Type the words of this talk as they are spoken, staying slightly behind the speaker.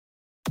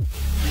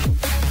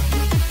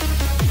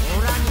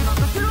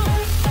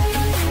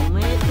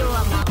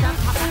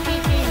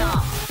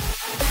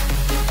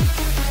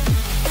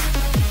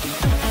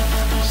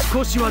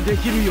私はで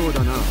きるよう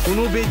だな。こ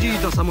のベジ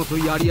ータ様と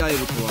やり合える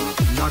とは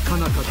なか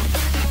なかだ。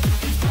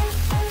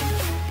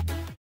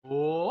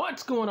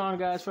 What's going on,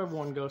 guys?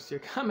 Forever1 Ghost here,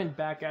 coming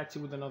back at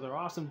you with another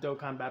awesome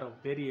Dokkan Battle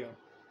video.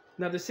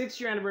 Now, the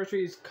 6-year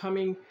anniversary is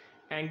coming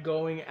and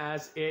going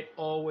as it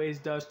always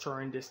does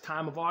during this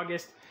time of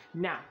August.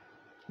 Now,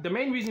 the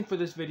main reason for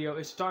this video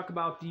is to talk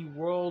about the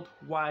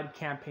worldwide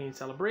campaign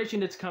celebration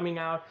that's coming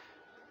out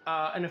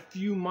in a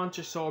few months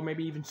or so, or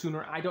maybe even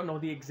sooner. I don't know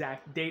the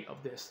exact date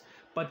of this,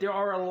 but there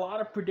are a lot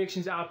of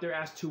predictions out there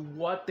as to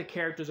what the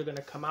characters are going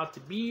to come out to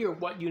be, or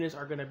what units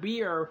are going to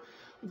be, or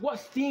what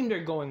theme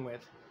they're going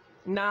with.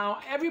 Now,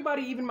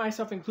 everybody, even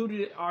myself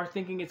included, are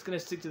thinking it's going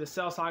to stick to the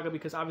Cell Saga,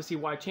 because obviously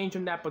why change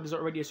from that, but there's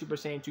already a Super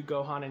Saiyan 2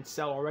 Gohan and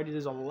Cell already.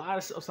 There's a lot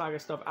of Cell Saga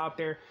stuff out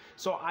there,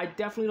 so I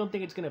definitely don't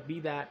think it's going to be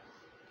that.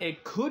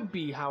 It could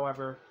be,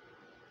 however,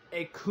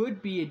 it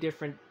could be a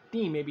different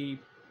theme. Maybe,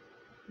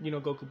 you know,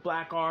 Goku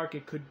Black Arc.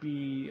 It could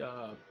be,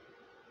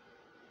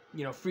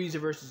 you know, Frieza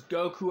versus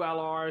Goku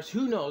LRs.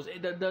 Who knows?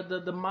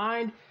 The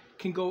mind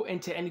can go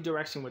into any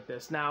direction with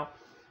this. Now,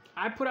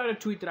 I put out a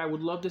tweet that I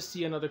would love to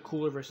see another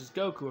Cooler versus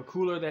Goku, a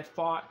Cooler that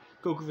fought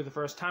Goku for the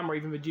first time, or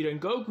even Vegeta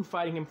and Goku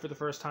fighting him for the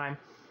first time.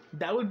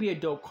 That would be a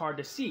dope card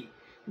to see.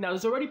 Now,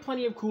 there's already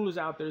plenty of Coolers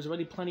out there. There's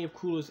already plenty of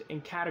Coolers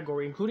in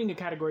category, including a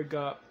category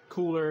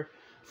Cooler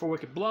for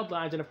Wicked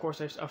Bloodlines, and of course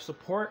a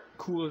support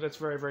Cooler that's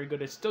very, very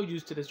good. It's still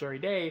used to this very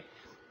day.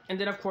 And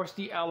then, of course,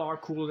 the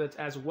LR Cooler that's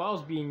as well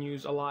as being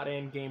used a lot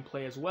in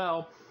gameplay as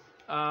well.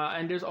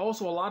 And there's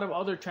also a lot of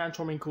other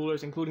transforming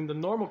Coolers, including the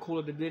normal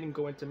Cooler that didn't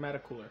go into Meta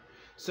Cooler.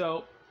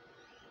 So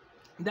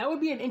that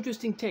would be an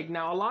interesting take.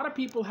 Now, a lot of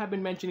people have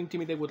been mentioning to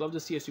me they would love to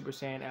see a Super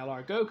Saiyan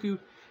LR Goku.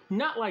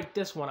 Not like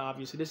this one,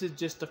 obviously. This is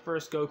just the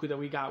first Goku that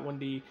we got when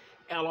the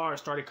LR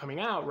started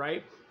coming out,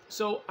 right?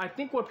 So I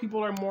think what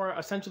people are more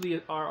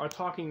essentially are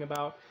talking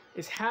about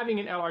is having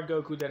an LR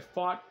Goku that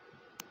fought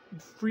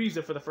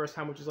Frieza for the first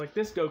time, which is like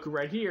this Goku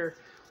right here,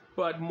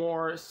 but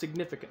more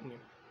significantly.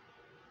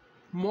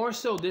 More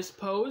so this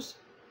pose,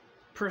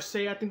 per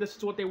se, I think this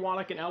is what they want,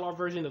 like an LR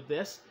version of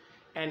this,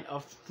 and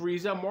of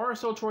Frieza, more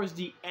so towards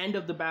the end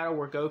of the battle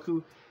where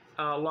Goku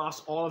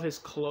lost all of his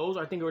clothes.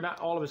 I think, or not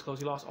all of his clothes,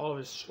 he lost all of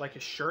his, like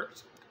his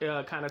shirt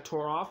kind of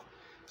tore off.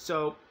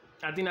 So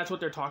I think that's what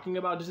they're talking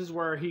about. This is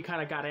where he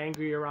kind of got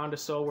angry around the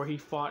soul, where he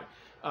fought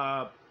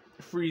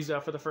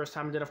Frieza for the first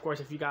time. And then, of course,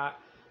 if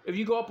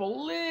you go up a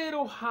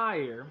little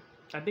higher,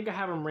 I think I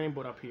have him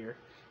rainbowed up here,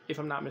 if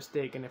I'm not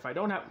mistaken. If I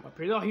don't have him up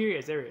here, oh, here he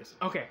is, there he is.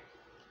 Okay,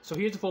 so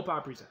here's the full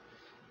power Frieza.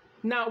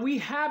 Now, we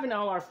have an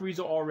LR Frieza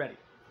already.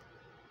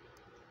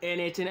 And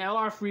it's an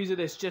LR Frieza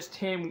that's just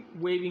him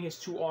waving his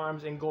two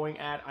arms and going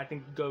at, I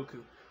think, Goku.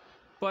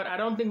 But I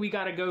don't think we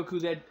got a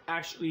Goku that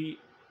actually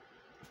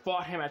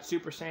fought him at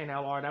Super Saiyan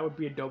LR. That would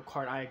be a dope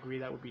card. I agree,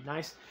 that would be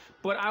nice.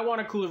 But I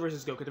want a Cooler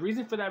versus Goku. The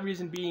reason for that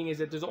reason being is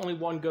that there's only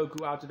one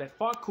Goku out there that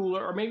fought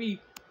Cooler, or maybe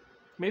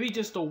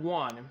just the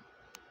one.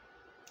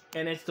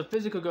 And it's the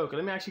physical Goku.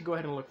 Let me actually go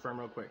ahead and look for him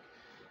real quick.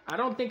 I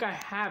don't think I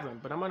have him,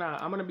 but I'm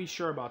gonna be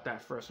sure about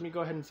that first. Let me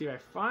go ahead and see if I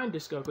find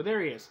this Goku.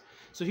 There he is.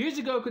 So here's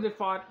the Goku that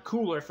fought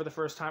Cooler for the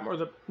first time,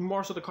 or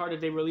more so the card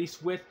that they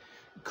released with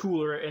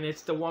Cooler, and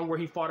it's the one where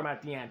he fought him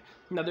at the end.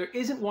 Now, there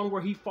isn't one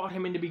where he fought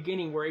him in the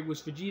beginning, where it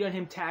was Vegeta and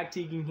him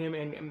tag-teaming him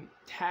and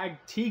I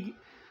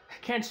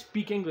can't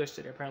speak English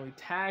today, apparently.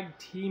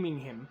 Tag-teaming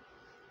him,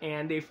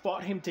 and they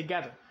fought him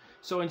together.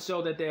 So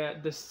that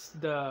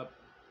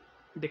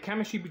the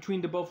chemistry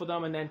between the both of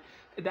them, and then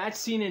that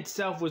scene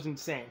itself was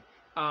insane.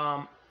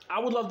 I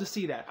would love to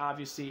see that,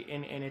 obviously,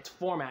 in its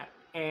format.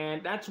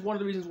 And that's one of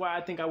the reasons why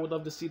I think I would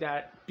love to see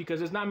that, because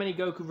there's not many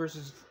Goku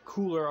versus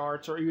Cooler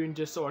arts, or even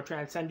just so a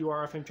Transcend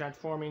UR of him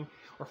transforming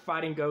or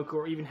fighting Goku,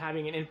 or even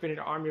having an infinite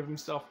army of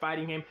himself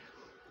fighting him.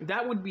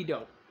 That would be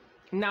dope.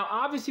 Now,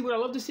 obviously, would I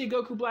love to see a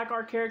Goku Black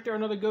Art character,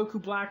 another Goku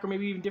Black, or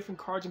maybe even different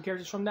cards and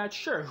characters from that?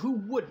 Sure, who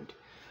wouldn't?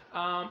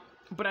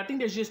 But I think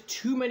there's just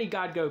too many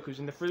God Gokus,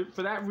 and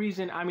for that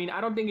reason, I mean, I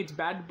don't think it's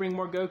bad to bring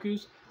more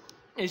Gokus.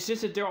 It's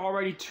just that there are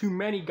already too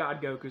many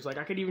God Gokus. Like,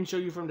 I could even show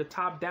you from the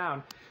top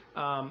down.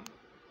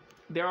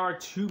 There are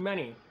too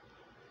many.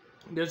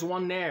 There's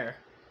one there.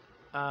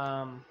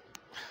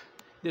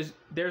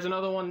 There's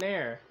another one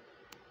there.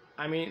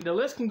 I mean, the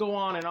list can go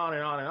on and on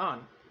and on and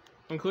on,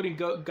 including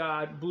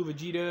God, Blue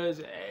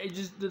Vegetas.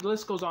 The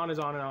list goes on and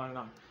on and on and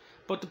on.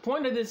 But the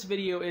point of this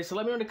video is to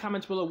let me know in the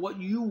comments below what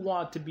you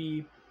want to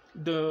be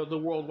the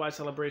worldwide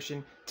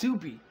celebration to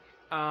be.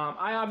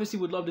 I obviously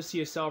would love to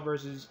see a Cell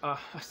versus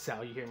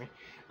Cell, you hear me?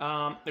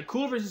 The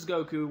Cooler versus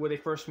Goku, where they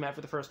first met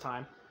for the first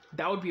time.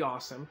 That would be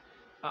awesome.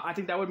 I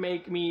think that would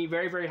make me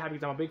very, very happy,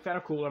 because I'm a big fan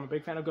of Cooler. I'm a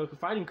big fan of Goku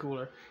fighting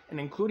Cooler,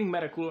 and including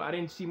Meta Cooler. I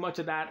didn't see much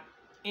of that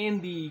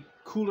in the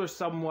Cooler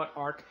somewhat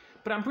arc,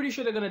 but I'm pretty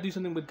sure they're going to do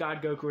something with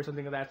God Goku or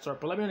something of that sort.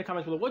 But let me know in the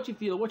comments below what you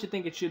feel, what you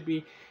think it should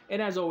be. And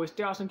as always,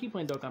 stay awesome, keep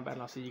playing Dokkan Battle,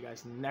 and I'll see you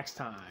guys next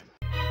time.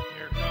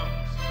 Here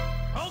comes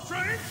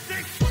Ultra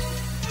Instinct!